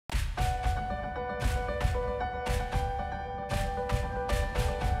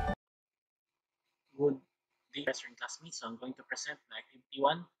Dear Western classmates, so I'm going to present the activity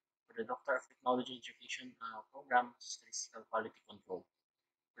 1 for the Doctor of Technology Education program, Statistical Quality Control.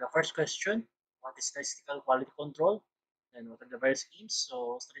 For the first question, what is statistical quality control? Then what are the various aims?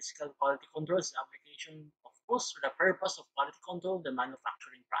 So statistical quality control is the application of tools for the purpose of quality control, the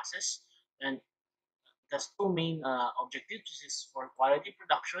manufacturing process. And it has two main objectives, which is for quality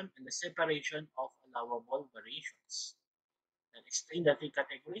production and the separation of allowable variations. And explain the three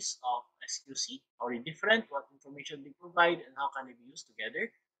categories of SQC, how they different, what information they provide, and how can they be used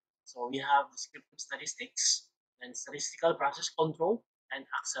together. So we have descriptive statistics, and statistical process control, and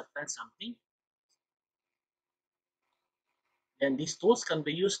acceptance sampling. Then these tools can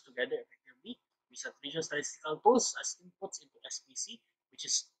be used together effectively with visual statistical tools as inputs into SPC, which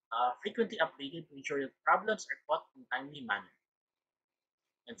is frequently updated to ensure that problems are caught in a timely manner.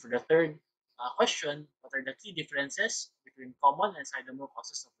 And for the third question, what are the key differences between common and assignable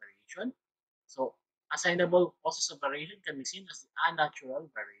causes of variation? So, assignable causes of variation can be seen as the unnatural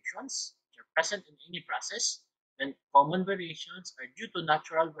variations which are present in any process. Then, common variations are due to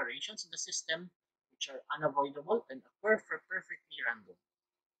natural variations in the system which are unavoidable and occur for perfectly random.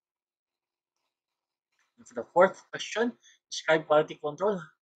 And for the fourth question, describe quality control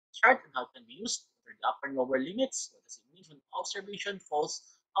chart and how it can be used. What are the upper and lower limits? What does it mean when observation falls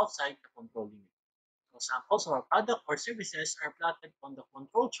outside the control limit? Examples of our product or services are plotted on the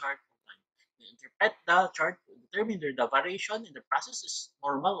control chart outline. We interpret the chart to determine whether the variation in the process is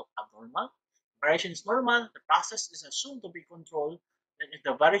normal or abnormal. If variation is normal, the process is assumed to be controlled. Then if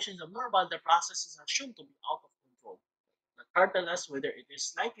the variation is abnormal, the process is assumed to be out of control. The chart tells us whether it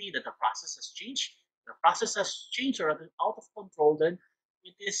is likely that the process has changed. If the process has changed or is out of control, then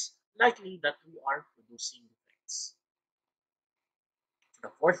it is likely that we are producing defects.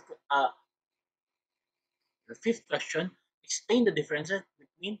 For the fifth question, explain the differences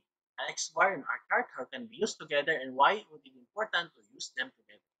between an X bar and R chart, how can be used together, and why it would be important to use them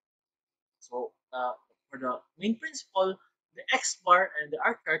together. So, for the main principle, the X bar and the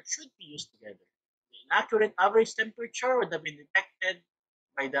R chart should be used together. The inaccurate average temperature would have been detected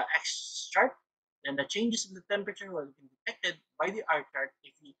by the X chart, and the changes in the temperature would have been detected by the R chart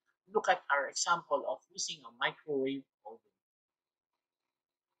if we look at our example of using a microwave oven.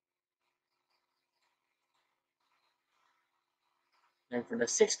 And for the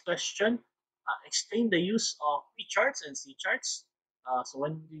sixth question, explain the use of P charts and C charts. So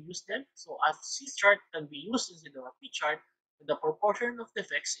when do you use them? So a C chart can be used instead of a P chart when the proportion of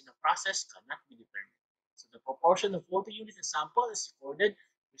defects in the process cannot be determined. So the proportion of faulty units in sample is recorded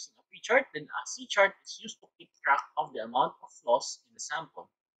using a P chart, then a C chart is used to keep track of the amount of flaws in the sample.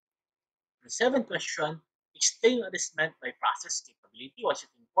 For the seventh question, explain what is meant by process capability. Why is it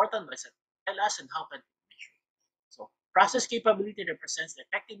important? What does it tell us, and how can it be measured? So process capability represents the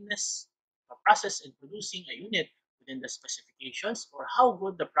effectiveness of a process in producing a unit within the specifications, or how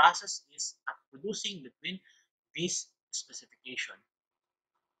good the process is at producing within these specifications.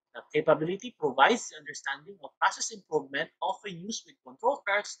 The capability provides the understanding of process improvement, often used with control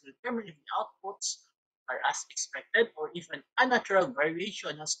charts to determine if the outputs are as expected or if an unnatural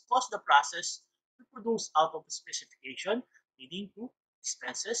variation has caused the process to produce out of the specification, leading to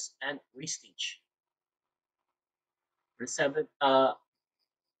expenses and wastage. For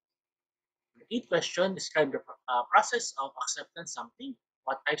the eighth question, describe the process of acceptance sampling.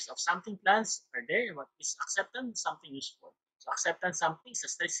 What types of sampling plans are there, and what is acceptance sampling used for? So acceptance sampling is a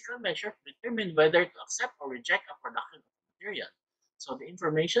statistical measure to determine whether to accept or reject a production of material. So the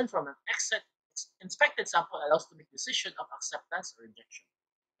information from an inspected sample allows to make decision of acceptance or rejection.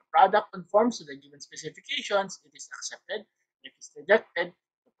 The product conforms to the given specifications, it is accepted. If it's rejected,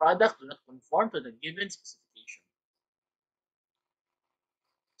 the product do not conform to the given specification.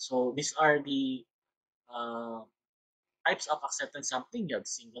 So these are the uh, types of acceptance sampling. You have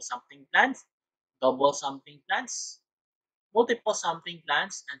single sampling plans, double sampling plans, multiple sampling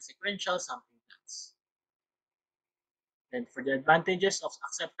plans, and sequential sampling plans. Then for the advantages of uh,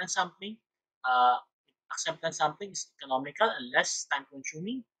 acceptance sampling is economical and less time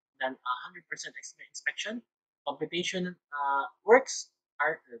consuming than 100% inspection. Computation works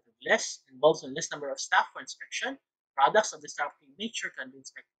are less, involves a less number of staff for inspection. Products of disruptive nature can be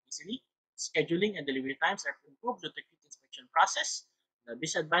inspected easily. Scheduling and delivery times are improved due to quick inspection process. The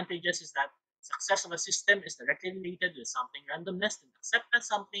disadvantages is that success of a system is directly related with sampling randomness, and acceptance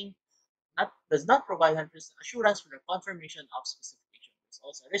sampling does not provide 100% assurance for the confirmation of specification. There's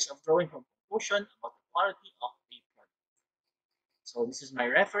also a risk of drawing from conclusion about the quality of a product. So this is my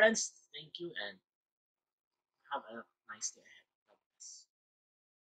reference. Thank you and have a nice day ahead.